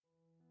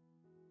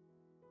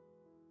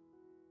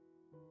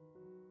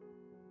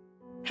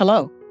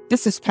Hello,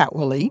 this is Pat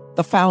Willie,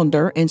 the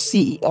founder and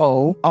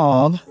CEO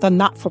of the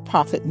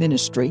not-for-profit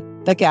ministry,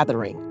 The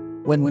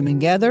Gathering. When women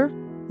gather,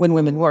 when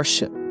women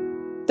worship.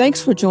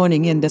 Thanks for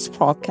joining in this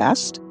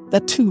podcast, The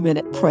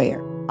 2-Minute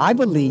Prayer. I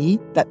believe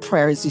that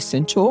prayer is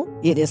essential,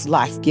 it is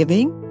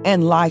life-giving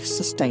and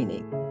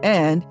life-sustaining,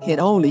 and it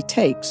only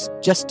takes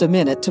just a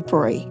minute to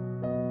pray.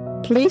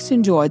 Please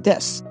enjoy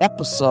this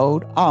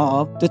episode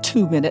of The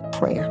 2-Minute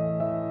Prayer.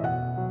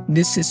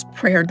 This is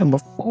prayer number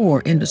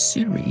 4 in the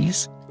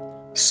series,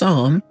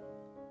 Psalm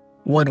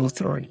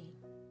 103.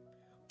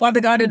 Father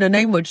God, in the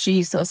name of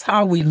Jesus,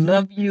 how we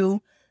love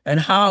you and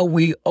how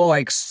we are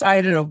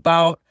excited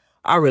about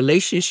our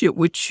relationship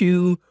with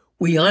you.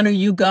 We honor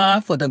you,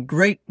 God, for the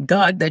great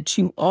God that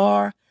you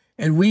are,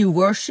 and we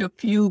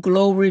worship you.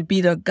 Glory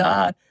be to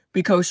God,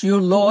 because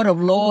you're Lord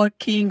of Lords,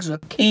 Kings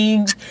of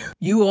Kings.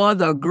 You are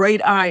the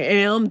great I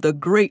am, the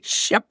great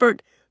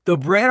shepherd, the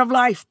bread of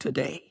life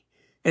today.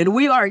 And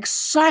we are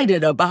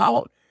excited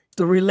about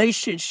the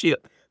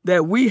relationship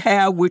that we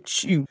have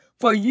with you.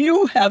 For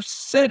you have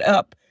set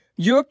up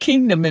your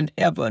kingdom in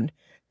heaven,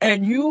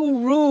 and you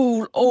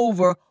rule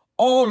over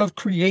all of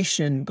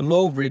creation.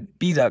 Glory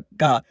be to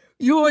God.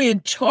 You're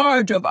in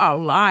charge of our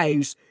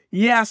lives.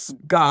 Yes,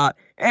 God.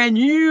 And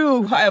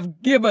you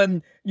have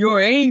given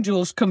your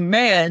angels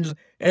commands,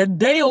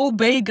 and they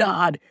obey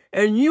God.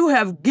 And you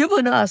have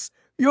given us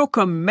your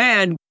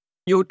command,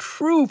 your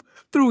truth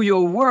through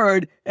your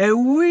word,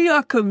 and we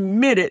are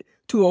committed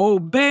to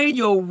obey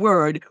your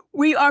word.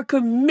 We are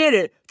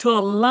committed to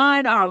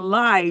align our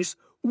lives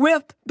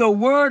with the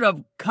word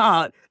of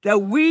God,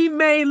 that we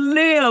may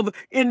live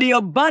in the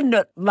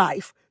abundant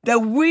life, that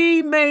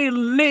we may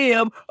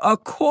live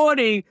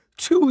according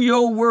to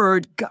your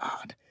word,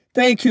 God.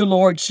 Thank you,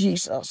 Lord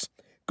Jesus.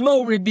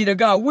 Glory be to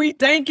God. We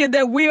thank you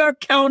that we are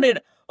counted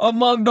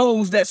among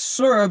those that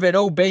serve and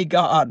obey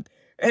God.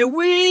 And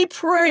we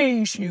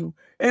praise you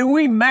and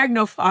we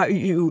magnify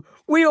you.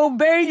 We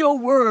obey your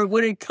word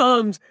when it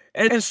comes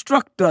and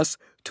instruct us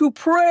to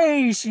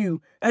praise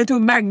you and to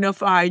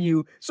magnify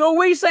you. So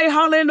we say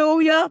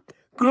hallelujah.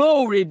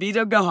 Glory be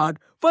to God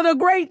for the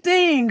great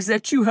things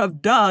that you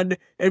have done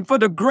and for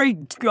the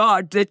great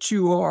God that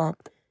you are.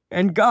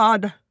 And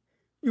God,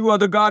 you are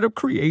the God of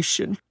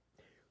creation.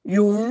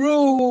 You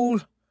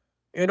rule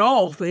in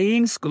all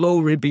things.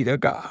 Glory be to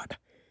God.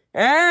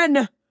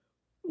 And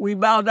we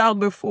bow down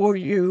before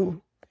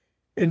you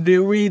and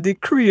then we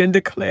decree and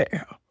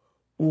declare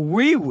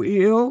we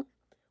will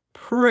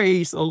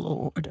praise the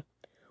Lord.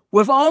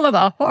 With all of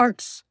our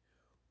hearts,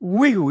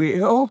 we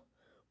will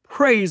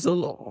praise the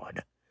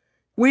Lord.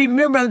 We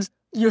remember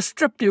your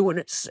scripture when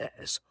it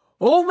says,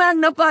 "Oh,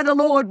 magnify the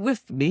Lord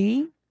with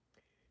me,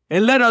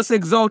 and let us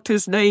exalt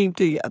his name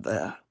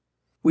together."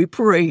 We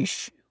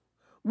praise you.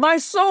 My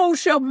soul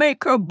shall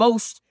make her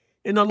boast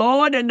in the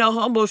Lord, and the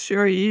humble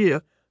shall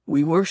hear.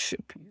 We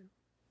worship you.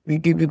 We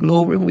give you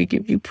glory and we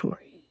give you praise.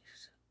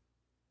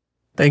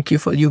 Thank you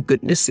for your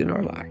goodness in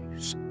our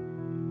lives.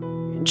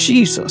 In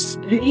Jesus'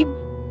 name,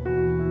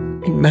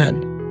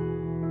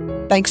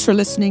 amen. Thanks for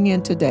listening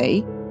in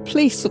today.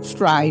 Please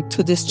subscribe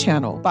to this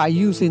channel by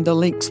using the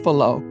links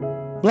below.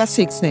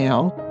 Blessings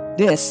now.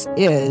 This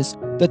is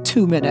the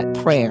 2-Minute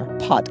Prayer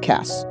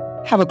Podcast.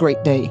 Have a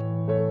great day.